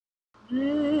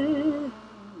Mm,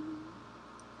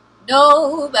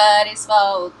 Nobody's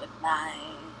fault but mine.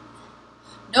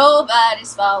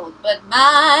 Nobody's fault but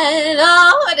mine.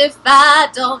 Lord, if I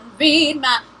don't read,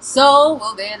 my soul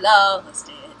will be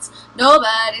lost. It's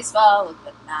nobody's fault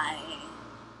but mine.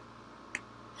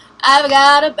 I've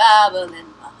got a Bible in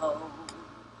my home.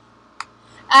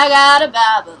 I got a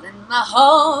Bible in my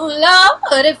home.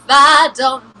 Lord, if I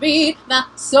don't read, my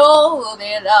soul will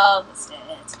be lost.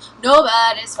 It's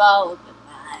nobody's fault but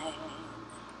mine.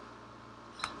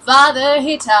 Father,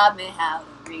 He taught me how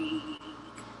to read.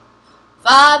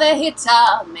 Father, He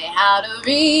taught me how to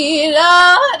read.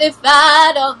 Lord, if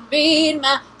I don't read,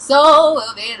 my soul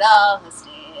will be lost.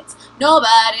 It's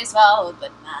nobody's fault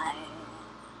but mine.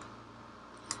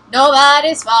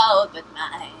 Nobody's fault but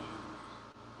mine.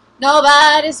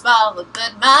 Nobody's fault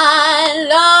but mine.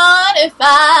 Lord, if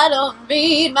I don't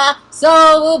read, my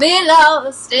soul will be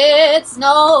lost. It's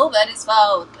nobody's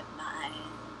fault but mine.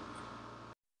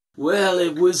 Well,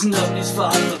 it was nobody's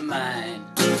fault but mine.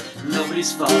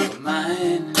 Nobody's fault but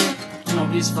mine.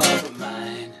 Nobody's fault but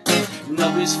mine.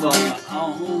 Nobody's fault but my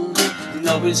own.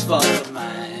 Nobody's fault but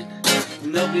mine.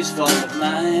 Nobody's fault but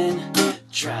mine.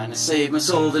 Trying to save my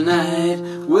soul tonight.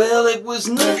 Well, it was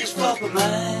nobody's fault but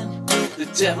mine. The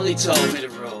devil, he told me to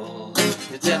roll.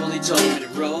 The devil, he told me to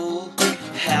roll.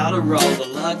 How to roll the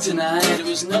luck tonight. It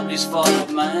was nobody's fault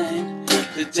but mine.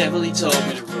 The devil, he told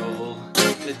me to roll.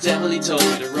 The devil, he told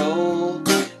me to roll.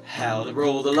 How to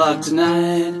roll the luck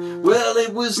tonight. Well,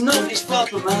 it was nobody's fault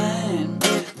but mine.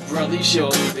 Brother, he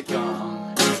showed me the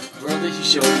gong. Brother, he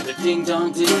showed me the ding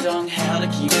dong, how to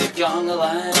keep the gong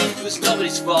alive. It was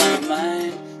nobody's fault but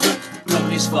mine.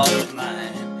 Nobody's fault but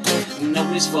mine.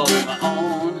 Nobody's fault but my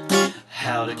own.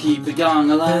 How to keep the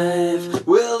gong alive.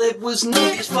 Well, it was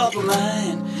nobody's fault but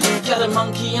mine. Got a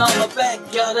monkey on my back.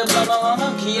 Got a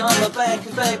monkey on my back.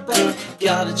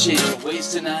 Gotta change my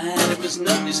ways tonight. It was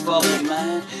nobody's fault but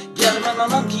mine. Got a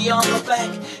monkey on my back.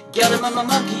 Got a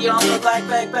monkey on my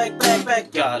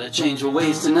back. Gotta change my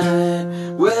ways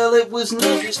tonight. Well, it was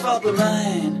nobody's fault but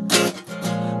mine.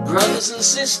 Brothers and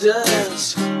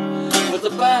sisters, what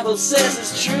the Bible says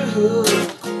is true.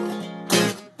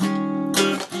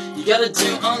 You gotta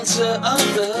do unto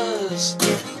others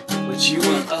what you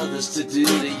want others to do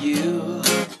to you.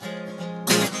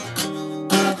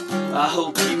 I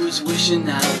hope you was wishing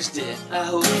I was dead. I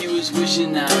hope you was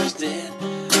wishing I was dead.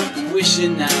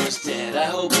 Wishing I was dead. I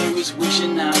hope you was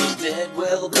wishing I was dead.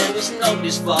 Well, there was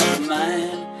nobody's fault but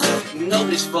mine.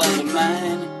 Nobody's fault but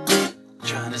mine.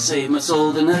 Trying to save my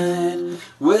soul tonight.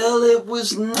 Well, it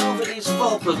was nobody's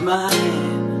fault but mine.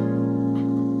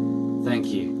 Thank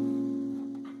you.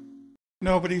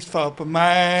 Nobody's fault but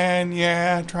mine,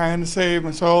 yeah, trying to save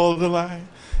my soul tonight.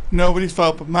 Nobody's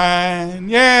fault but mine,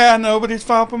 yeah, nobody's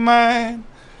fault but mine.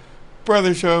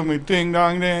 Brother showed me ding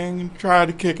dong ding and tried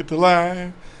to kick it to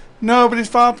life. Nobody's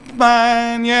fault but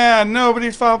mine, yeah,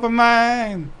 nobody's fault but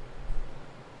mine.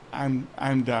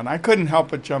 I'm done. I couldn't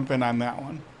help but jump in on that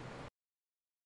one.